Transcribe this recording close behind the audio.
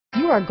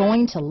are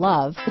going to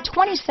love the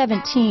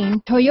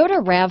 2017 Toyota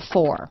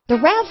RAV4. The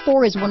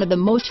RAV4 is one of the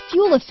most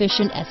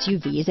fuel-efficient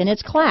SUVs in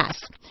its class.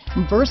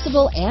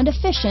 Versatile and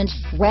efficient,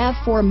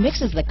 RAV4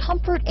 mixes the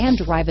comfort and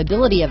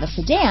drivability of a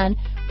sedan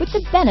with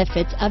the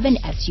benefits of an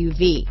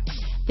SUV.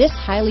 This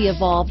highly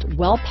evolved,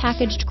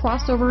 well-packaged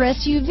crossover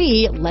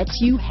SUV lets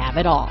you have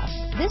it all.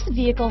 This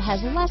vehicle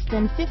has less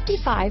than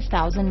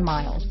 55,000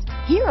 miles.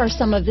 Here are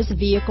some of this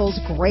vehicle's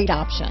great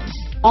options: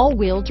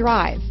 all-wheel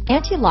drive,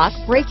 anti-lock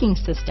braking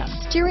system,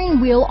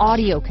 steering wheel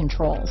audio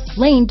controls,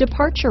 lane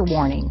departure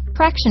warning,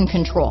 traction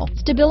control,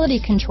 stability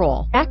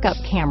control, backup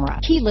camera,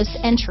 keyless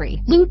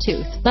entry,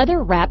 Bluetooth,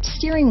 leather-wrapped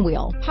steering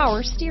wheel,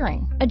 power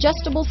steering,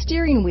 adjustable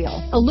steering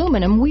wheel,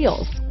 aluminum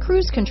wheels,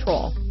 cruise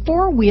control,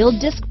 four-wheel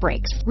disc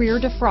brakes, rear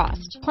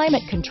defrost,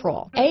 climate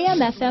control,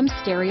 AM/FM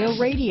stereo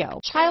radio,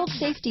 child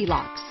safety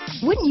locks.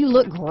 Wouldn't you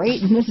look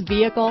great in this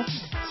vehicle?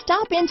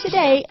 Stop in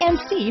today and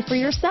see for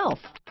yourself.